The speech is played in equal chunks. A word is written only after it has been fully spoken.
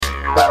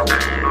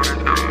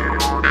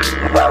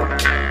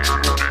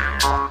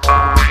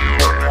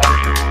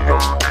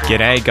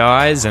G'day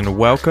guys and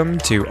welcome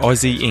to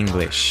Aussie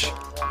English.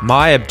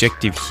 My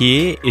objective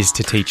here is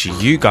to teach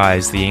you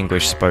guys the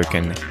English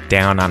spoken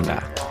down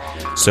under.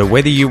 So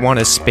whether you want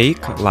to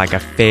speak like a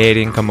fair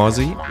dinkum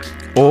Aussie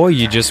or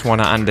you just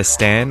want to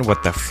understand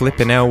what the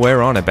flippin' hell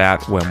we're on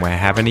about when we're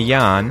having a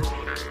yarn,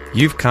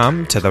 you've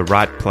come to the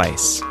right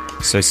place.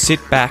 So sit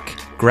back,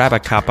 grab a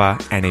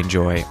cuppa and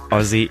enjoy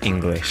Aussie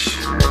English.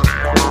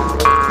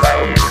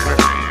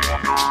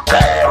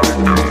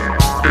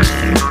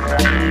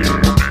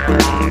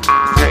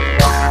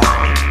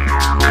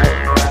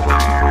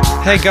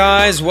 Hey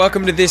guys,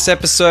 welcome to this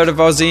episode of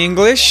Aussie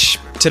English.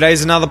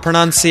 Today's another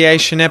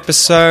pronunciation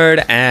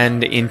episode,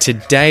 and in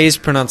today's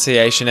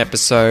pronunciation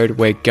episode,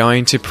 we're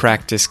going to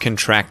practice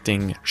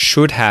contracting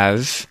should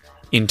have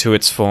into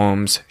its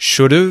forms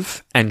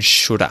should've and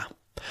shoulda.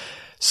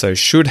 So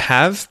should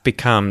have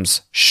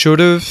becomes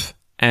should've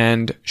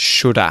and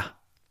shoulda.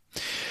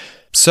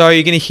 So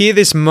you're going to hear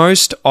this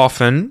most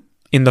often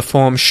in the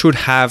form should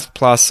have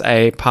plus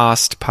a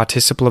past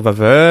participle of a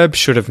verb,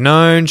 should have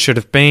known, should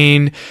have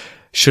been,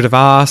 should have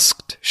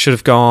asked, should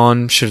have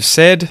gone, should have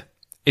said.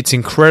 It's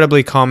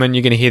incredibly common.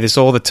 You're going to hear this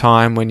all the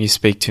time when you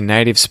speak to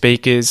native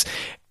speakers.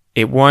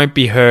 It won't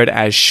be heard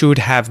as should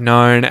have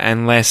known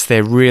unless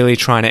they're really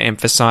trying to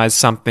emphasize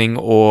something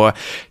or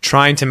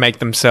trying to make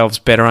themselves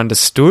better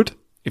understood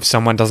if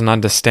someone doesn't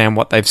understand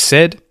what they've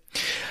said.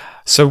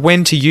 So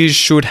when to use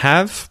should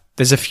have,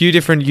 there's a few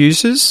different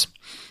uses.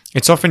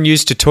 It's often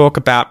used to talk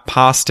about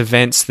past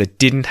events that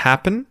didn't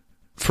happen.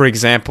 For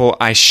example,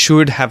 I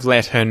should have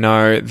let her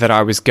know that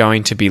I was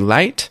going to be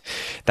late.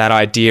 That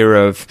idea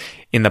of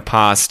in the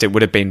past, it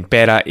would have been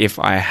better if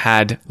I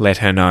had let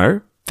her know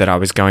that I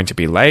was going to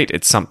be late.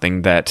 It's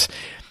something that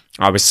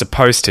I was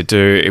supposed to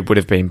do. It would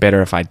have been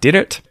better if I did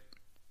it.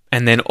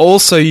 And then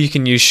also you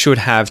can use should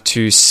have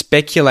to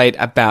speculate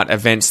about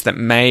events that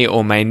may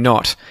or may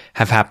not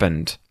have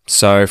happened.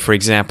 So, for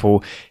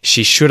example,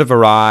 she should have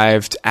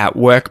arrived at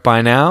work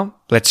by now.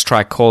 Let's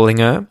try calling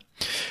her.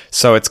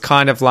 So it's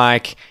kind of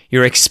like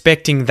you're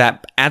expecting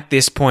that at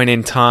this point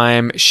in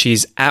time,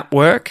 she's at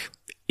work.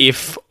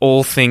 If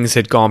all things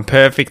had gone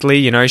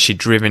perfectly, she'd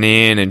driven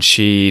in and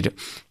she'd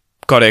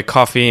got her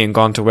coffee and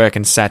gone to work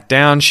and sat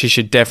down, she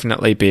should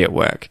definitely be at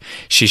work.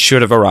 She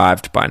should have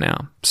arrived by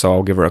now. So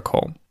I'll give her a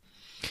call.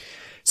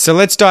 So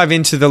let's dive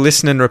into the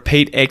listen and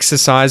repeat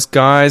exercise,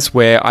 guys,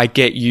 where I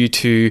get you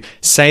to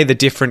say the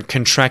different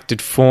contracted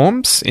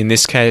forms. In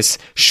this case,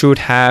 should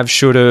have,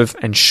 should have,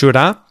 and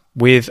shoulda,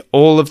 with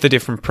all of the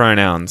different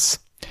pronouns.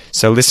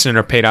 So listen and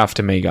repeat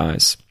after me,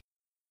 guys.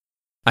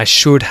 I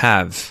should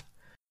have.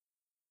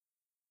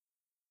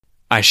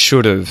 I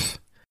should have.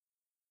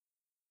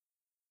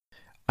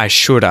 I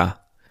shoulda.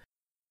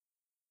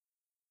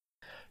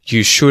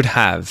 You should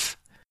have.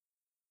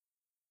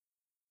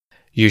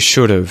 You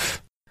should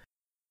have.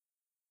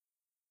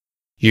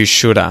 You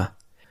shoulda.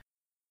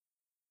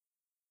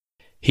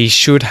 He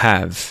should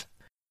have.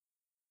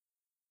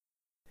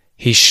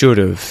 He should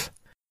have.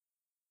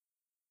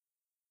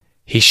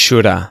 He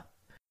shoulda.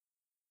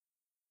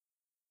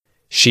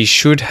 She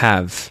should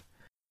have.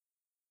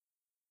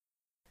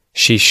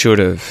 She should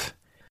have.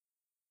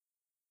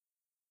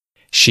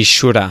 She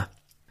shoulda.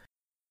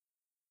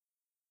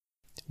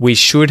 We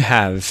should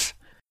have.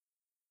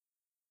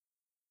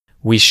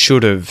 We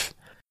should have.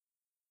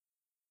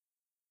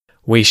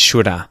 We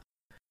shoulda.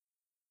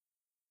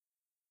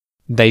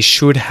 They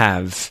should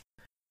have.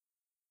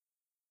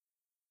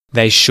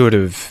 They should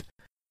have.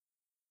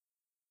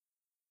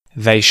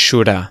 They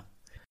shoulda.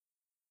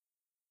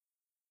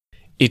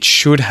 It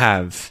should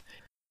have.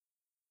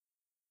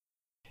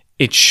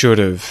 It should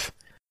have.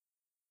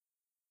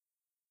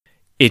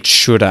 It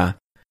shoulda.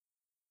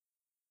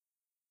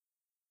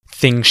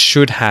 Things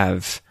should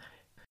have.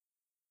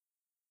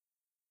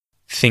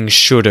 Things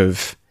should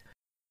have.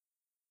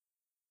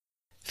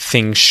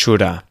 Things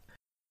shoulda.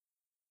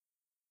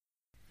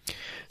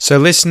 So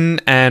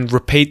listen and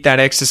repeat that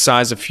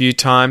exercise a few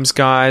times,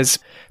 guys.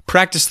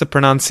 Practice the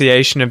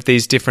pronunciation of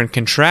these different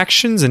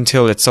contractions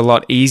until it's a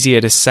lot easier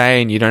to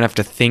say and you don't have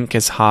to think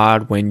as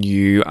hard when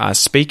you are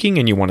speaking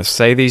and you want to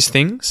say these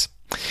things.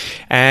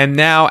 And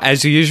now,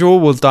 as usual,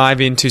 we'll dive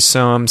into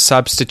some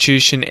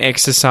substitution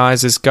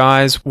exercises,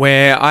 guys,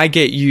 where I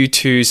get you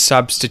to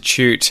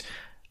substitute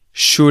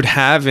should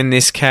have, in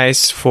this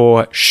case,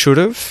 for should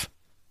have.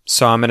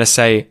 So I'm going to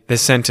say the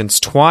sentence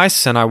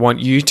twice, and I want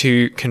you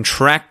to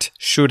contract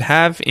should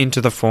have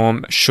into the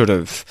form should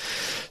have.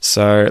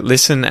 So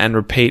listen and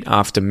repeat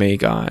after me,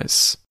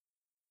 guys.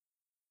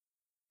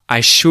 I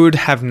should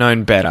have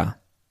known better.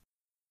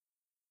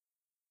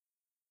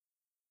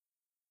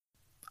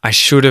 I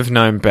should have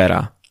known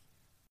better.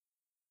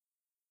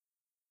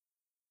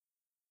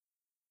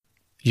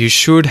 You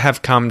should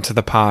have come to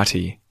the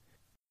party.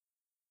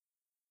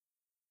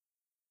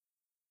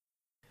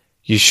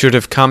 You should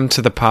have come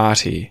to the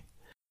party.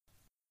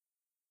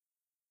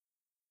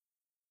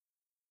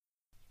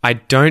 I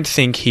don't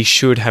think he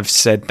should have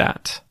said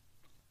that.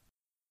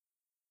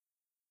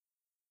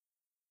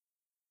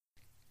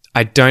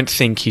 I don't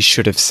think he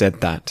should have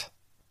said that.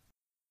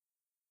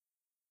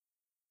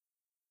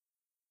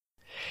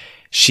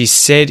 She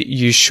said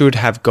you should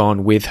have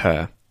gone with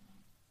her.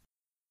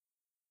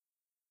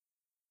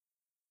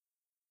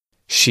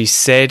 She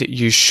said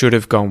you should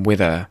have gone with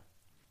her.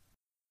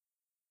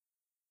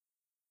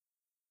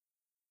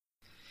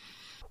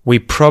 We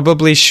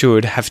probably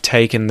should have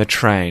taken the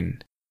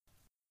train.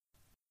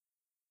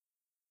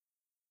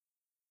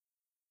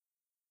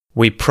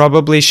 We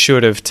probably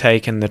should have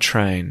taken the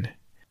train.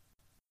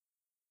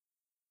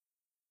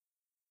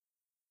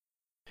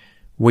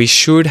 We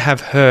should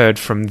have heard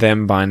from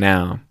them by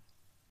now.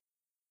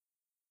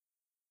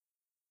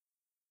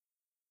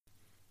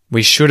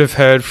 We should have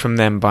heard from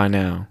them by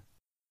now.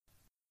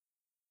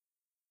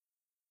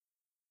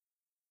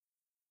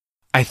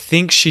 I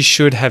think she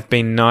should have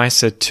been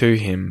nicer to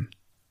him.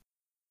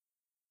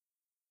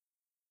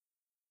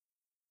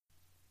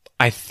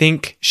 I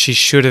think she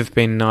should have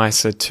been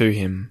nicer to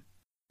him.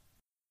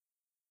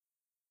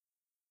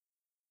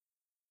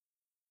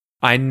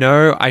 I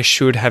know I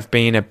should have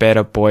been a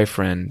better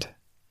boyfriend.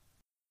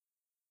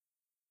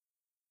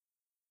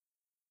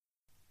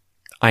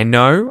 I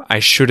know I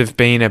should have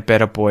been a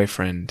better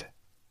boyfriend.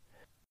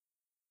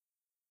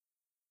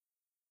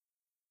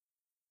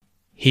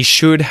 He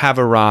should have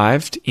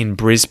arrived in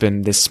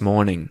Brisbane this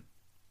morning.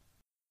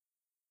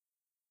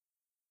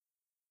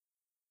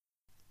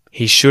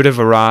 He should have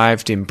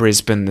arrived in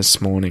Brisbane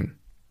this morning.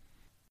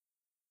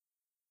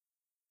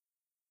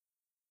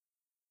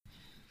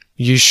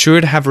 You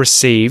should have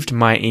received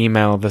my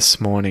email this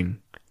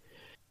morning.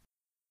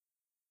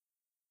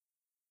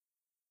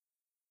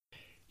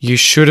 You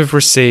should have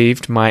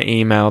received my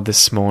email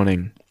this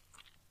morning.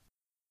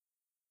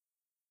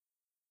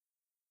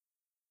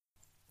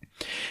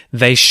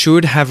 They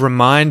should have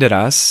reminded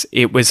us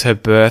it was her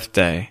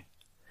birthday.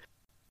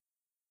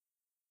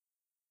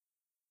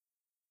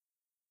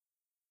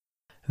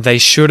 They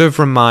should have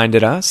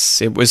reminded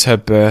us it was her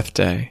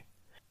birthday.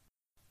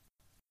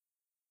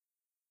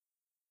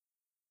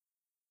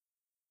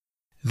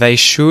 They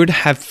should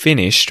have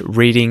finished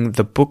reading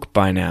the book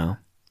by now.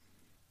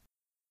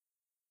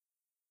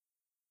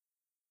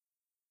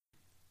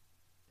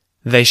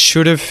 They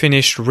should have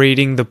finished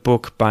reading the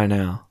book by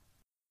now.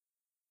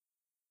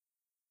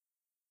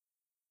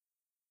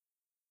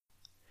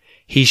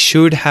 He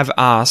should have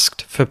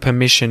asked for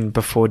permission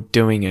before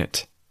doing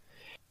it.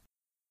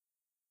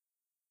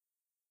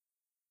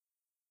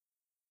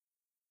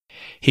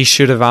 He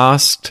should have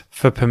asked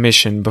for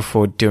permission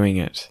before doing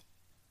it.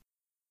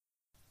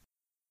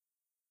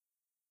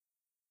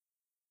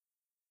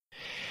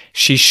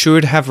 She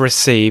should have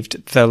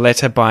received the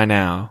letter by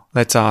now.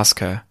 Let's ask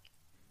her.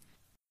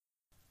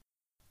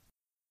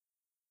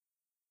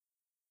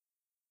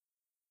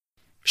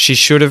 She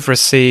should have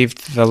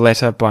received the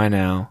letter by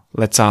now.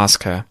 Let's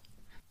ask her.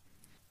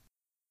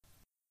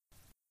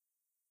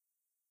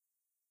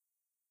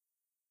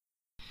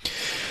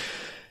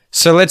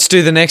 So let's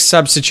do the next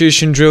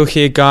substitution drill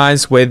here,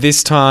 guys, where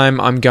this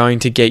time I'm going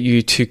to get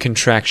you to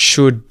contract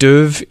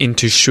should've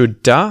into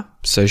shoulda.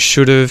 So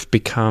should've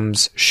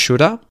becomes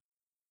shoulda.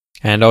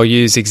 And I'll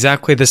use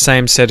exactly the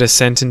same set of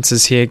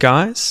sentences here,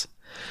 guys.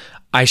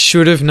 I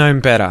should have known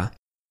better.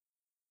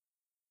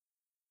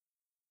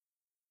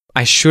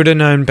 I should have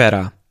known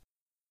better.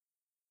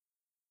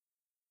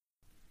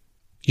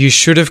 You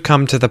should have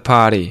come to the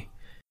party.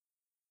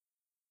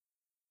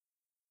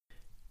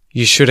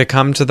 You should have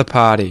come to the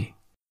party.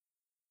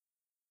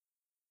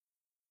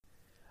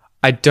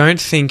 I don't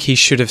think he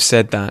should have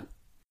said that.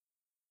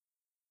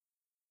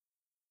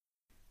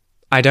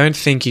 I don't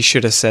think he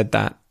should have said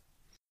that.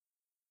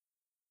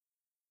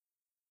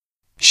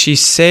 She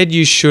said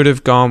you should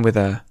have gone with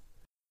her.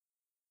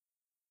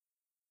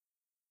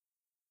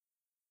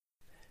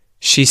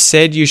 She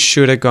said you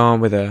should have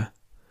gone with her.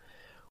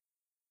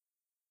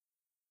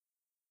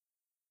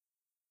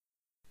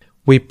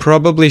 We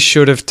probably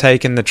should have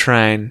taken the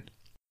train.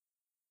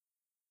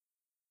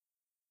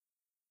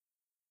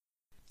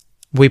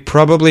 We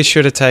probably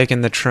should have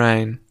taken the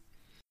train.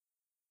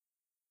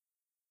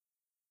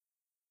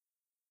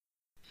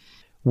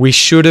 We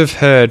should have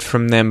heard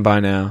from them by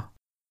now.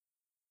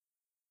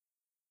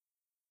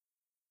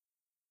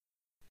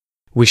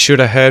 We should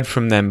have heard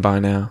from them by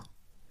now.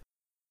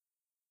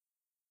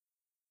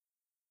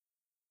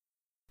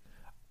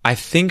 I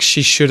think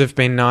she should have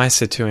been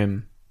nicer to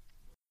him.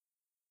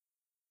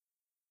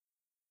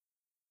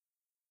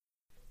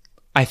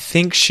 I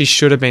think she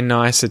should have been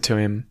nicer to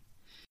him.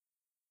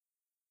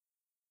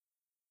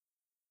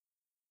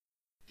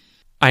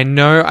 I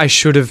know I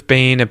should have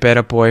been a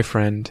better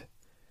boyfriend.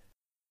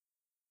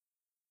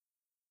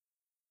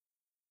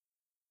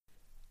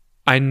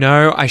 I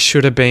know I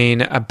should have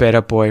been a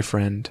better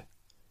boyfriend.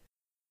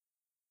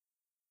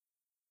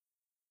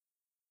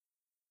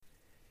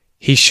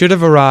 He should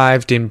have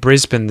arrived in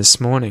Brisbane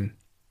this morning.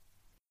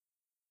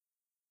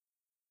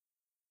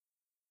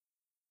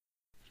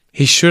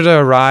 He should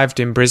have arrived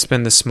in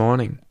Brisbane this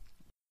morning.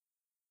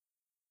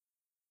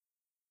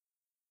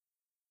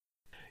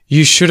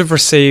 You should have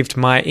received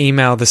my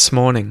email this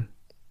morning.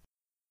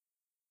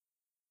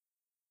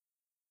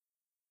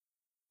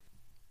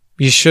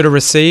 You should have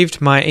received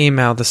my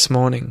email this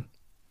morning.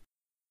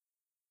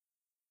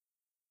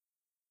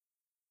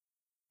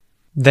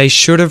 They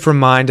should have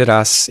reminded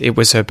us it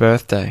was her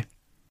birthday.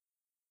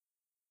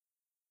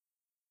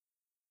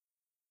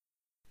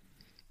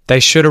 They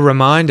should have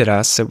reminded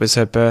us it was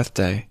her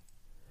birthday.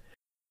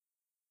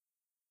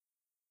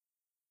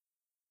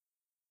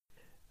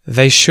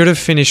 They should have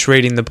finished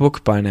reading the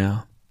book by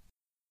now.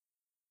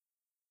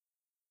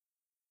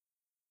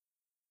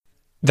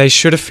 They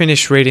should have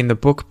finished reading the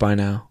book by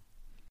now.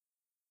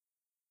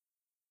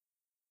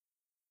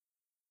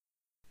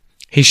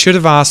 He should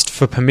have asked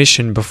for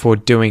permission before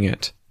doing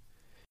it.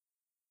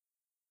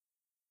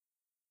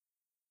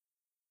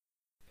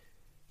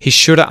 He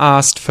should have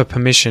asked for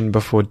permission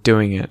before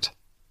doing it.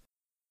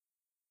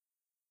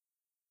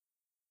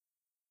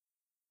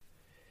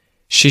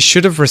 She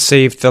should have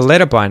received the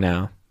letter by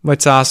now.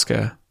 Let's ask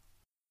her.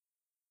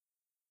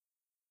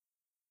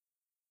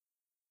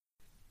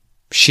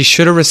 She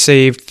should have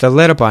received the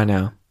letter by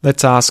now.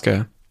 Let's ask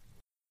her.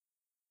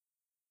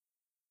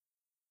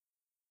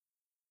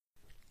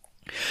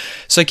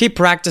 So keep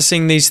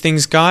practicing these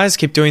things, guys.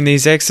 Keep doing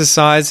these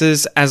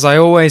exercises. As I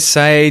always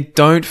say,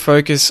 don't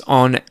focus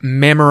on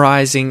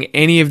memorizing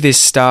any of this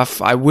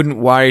stuff. I wouldn't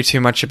worry too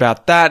much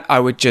about that. I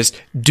would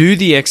just do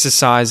the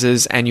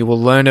exercises and you will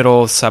learn it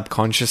all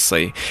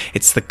subconsciously.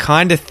 It's the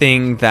kind of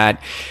thing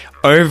that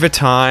over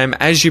time,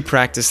 as you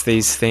practice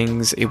these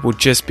things, it will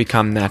just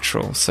become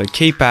natural. So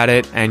keep at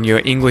it and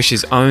your English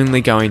is only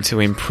going to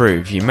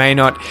improve. You may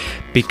not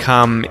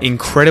become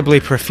incredibly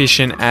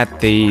proficient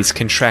at these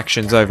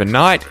contractions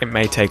overnight. It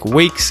may take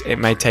weeks, it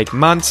may take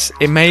months,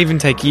 it may even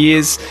take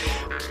years,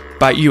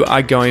 but you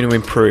are going to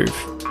improve.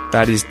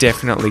 That is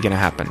definitely going to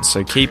happen.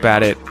 So keep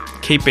at it,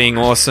 keep being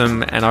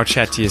awesome, and I'll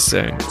chat to you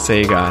soon. See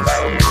you guys.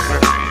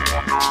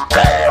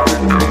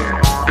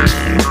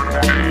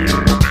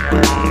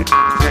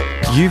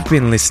 You've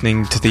been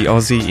listening to the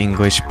Aussie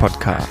English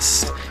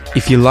Podcast.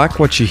 If you like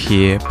what you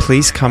hear,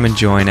 please come and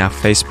join our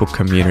Facebook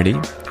community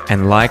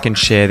and like and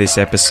share this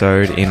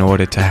episode in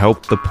order to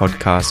help the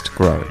podcast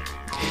grow.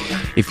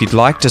 If you'd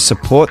like to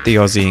support the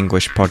Aussie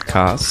English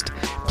Podcast,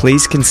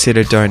 please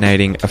consider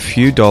donating a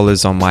few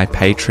dollars on my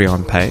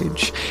Patreon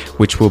page,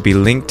 which will be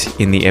linked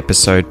in the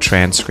episode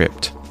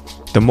transcript.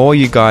 The more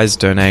you guys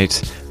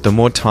donate, the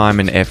more time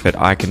and effort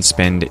I can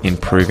spend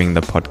improving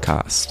the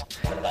podcast.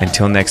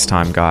 Until next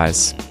time,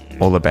 guys.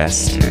 All the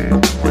best.